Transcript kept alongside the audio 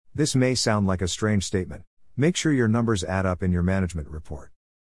This may sound like a strange statement. Make sure your numbers add up in your management report.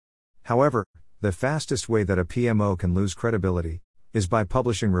 However, the fastest way that a PMO can lose credibility is by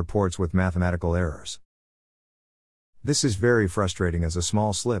publishing reports with mathematical errors. This is very frustrating as a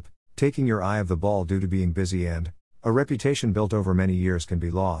small slip, taking your eye off the ball due to being busy, and a reputation built over many years can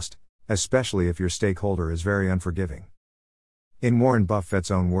be lost, especially if your stakeholder is very unforgiving. In Warren Buffett's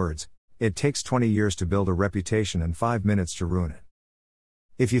own words, it takes 20 years to build a reputation and 5 minutes to ruin it.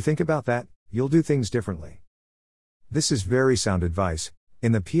 If you think about that, you'll do things differently. This is very sound advice.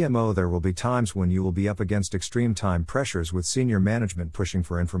 In the PMO, there will be times when you will be up against extreme time pressures with senior management pushing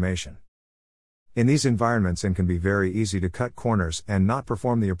for information. In these environments, it can be very easy to cut corners and not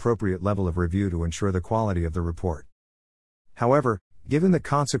perform the appropriate level of review to ensure the quality of the report. However, given the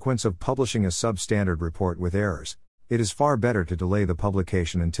consequence of publishing a substandard report with errors, it is far better to delay the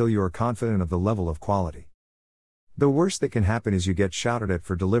publication until you are confident of the level of quality. The worst that can happen is you get shouted at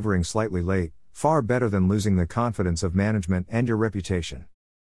for delivering slightly late, far better than losing the confidence of management and your reputation.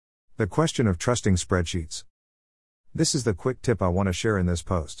 The question of trusting spreadsheets. This is the quick tip I want to share in this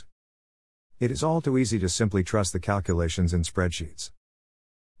post. It is all too easy to simply trust the calculations in spreadsheets.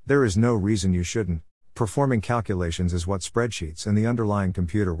 There is no reason you shouldn't. Performing calculations is what spreadsheets and the underlying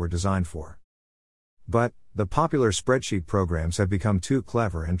computer were designed for. But, the popular spreadsheet programs have become too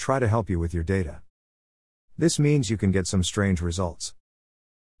clever and try to help you with your data. This means you can get some strange results.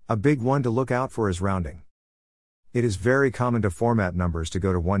 A big one to look out for is rounding. It is very common to format numbers to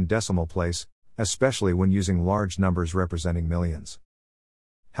go to one decimal place, especially when using large numbers representing millions.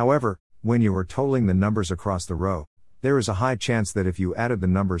 However, when you are totaling the numbers across the row, there is a high chance that if you added the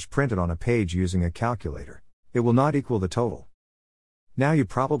numbers printed on a page using a calculator, it will not equal the total. Now you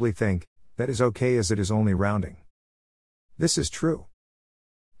probably think, that is okay as it is only rounding. This is true.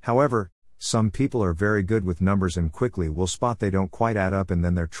 However, some people are very good with numbers and quickly will spot they don't quite add up, and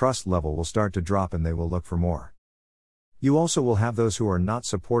then their trust level will start to drop and they will look for more. You also will have those who are not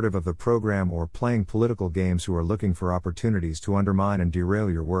supportive of the program or playing political games who are looking for opportunities to undermine and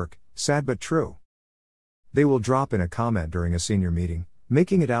derail your work, sad but true. They will drop in a comment during a senior meeting,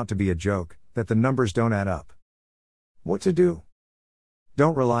 making it out to be a joke, that the numbers don't add up. What to do?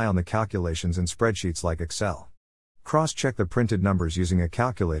 Don't rely on the calculations in spreadsheets like Excel. Cross-check the printed numbers using a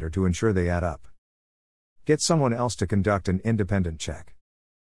calculator to ensure they add up. Get someone else to conduct an independent check.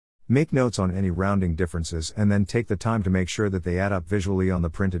 Make notes on any rounding differences and then take the time to make sure that they add up visually on the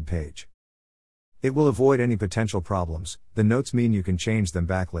printed page. It will avoid any potential problems. The notes mean you can change them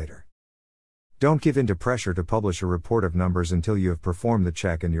back later. Don't give in to pressure to publish a report of numbers until you have performed the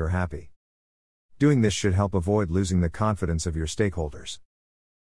check and you're happy. Doing this should help avoid losing the confidence of your stakeholders.